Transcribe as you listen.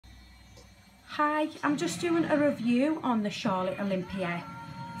Hi, I'm just doing a review on the Charlotte Olympia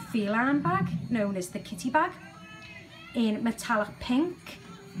feline bag, known as the kitty bag, in metallic pink.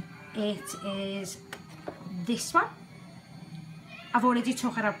 It is this one. I've already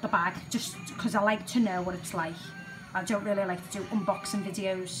took it out the bag just because I like to know what it's like. I don't really like to do unboxing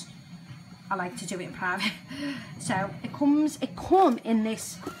videos. I like to do it in private. So it come in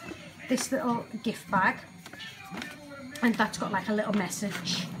this little gift bag, and that's got like a little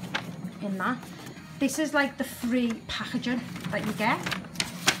message in that. This is like the free packaging that you get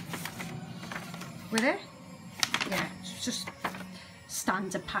with it. Yeah, it's just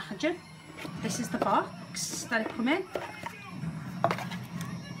standard packaging. This is the box that it come in,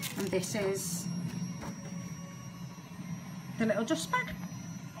 and this is the little dust bag.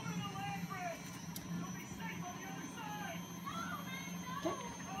 Okay.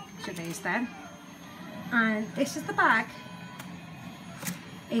 So there's them, and this is the bag.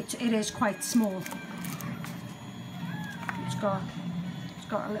 It is quite small. It's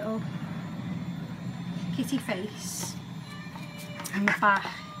got a little kitty face, and the back,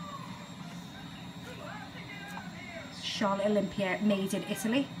 Charlotte Olympia, made in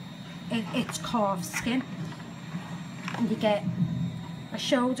Italy. It's calf skin, and you get a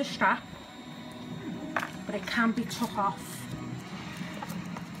shoulder strap, but it can be took off.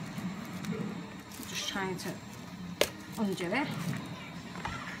 I'm just trying to undo it,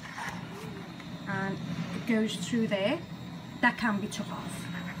 and it goes through there. That can be took off.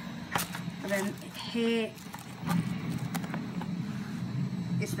 And then here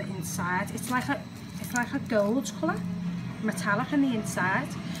is the inside. It's like a gold colour, metallic on the inside.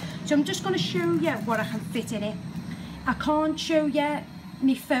 So I'm just going to show you what I can fit in it. I can't show you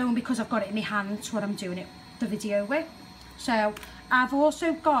my phone because I've got it in my hands what I'm doing the video with. So I've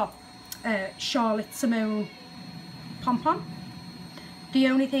also got Charlotte Simone pom-pom. The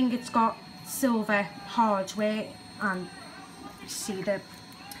only thing, it's got silver hardware, and see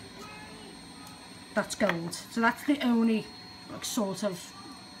that's gold. So that's the only like sort of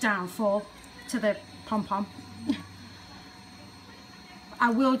downfall to the pom-pom. I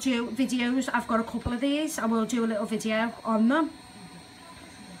will do videos. I've got a couple of these. I will do a little video on them.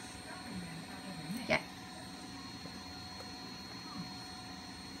 Yeah.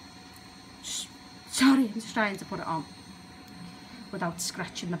 Sorry, I'm just trying to put it on without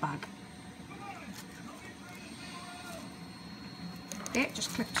scratching the bag. It just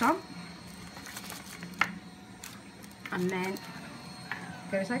clips on, and then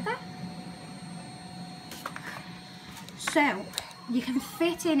goes like that. So you can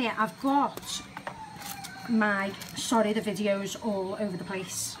fit in it. I've got my, sorry, the video's all over the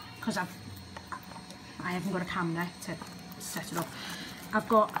place because I haven't got a camera to set it up. I've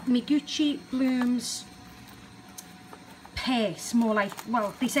got my Gucci Blooms purse, more like,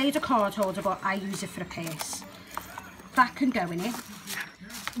 well, they say it's a card holder, but I use it for a purse. That can go in it.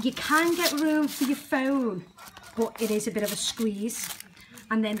 You can get room for your phone, but it is a bit of a squeeze.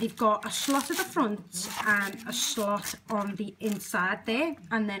 And then they've got a slot at the front and a slot on the inside there.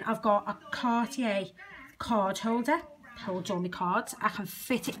 And then I've got a Cartier card holder, holds all my cards. I can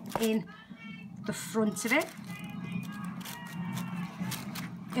fit it in the front of it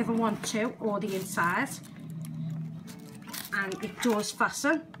if I want to, or the inside. And it does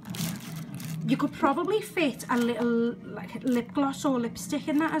fasten. You could probably fit a little like lip gloss or lipstick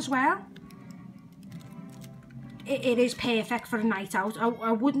in that as well. It is perfect for a night out.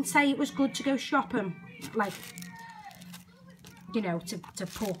 I wouldn't say it was good to go shopping, like, you know, to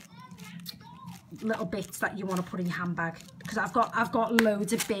put little bits that you want to put in your handbag, because I've got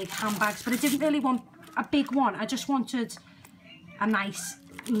loads of big handbags, but I didn't really want a big one. I just wanted a nice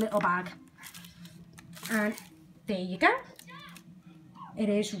little bag. And there you go. It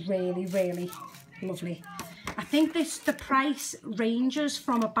is really, really lovely. I think the price ranges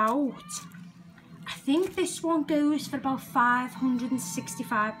from about, I think this one goes for about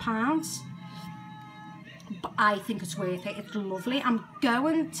 £565. But I think it's worth it. It's lovely. I'm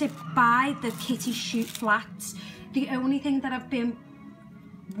going to buy the kitty shoot flats. The only thing that I've been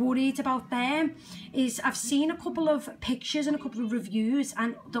worried about them is I've seen a couple of pictures and a couple of reviews,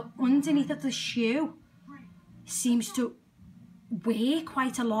 and the underneath of the shoe seems to weigh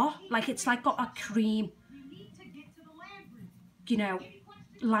quite a lot. Like it's like got a cream, you know,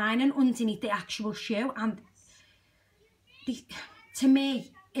 lining underneath the actual shoe. And to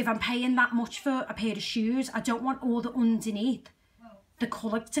me, if I'm paying that much for a pair of shoes, I don't want all the underneath, the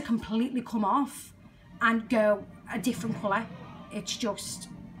colour to completely come off and go a different colour. It's just,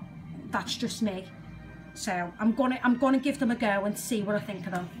 that's just me. So I'm gonna give them a go and see what I think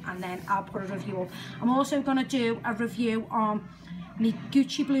of them, and then I'll put a review up. I'm also gonna do a review on my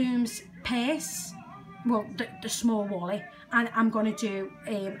Gucci Blooms purse, well, the small wallet, and I'm going to do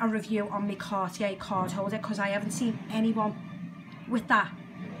a review on my Cartier card holder because I haven't seen anyone with that.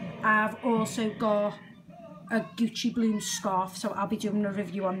 I've also got a Gucci Bloom scarf, so I'll be doing a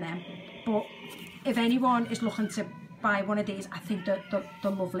review on them. But if anyone is looking to buy one of these, I think they're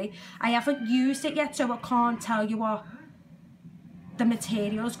lovely. I haven't used it yet, so I can't tell you what the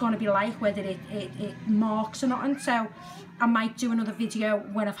material is going to be like, whether it marks or nothing. So I might do another video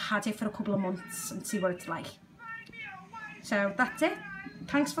when I've had it for a couple of months and see what it's like. So that's it.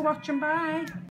 Thanks for watching. Bye.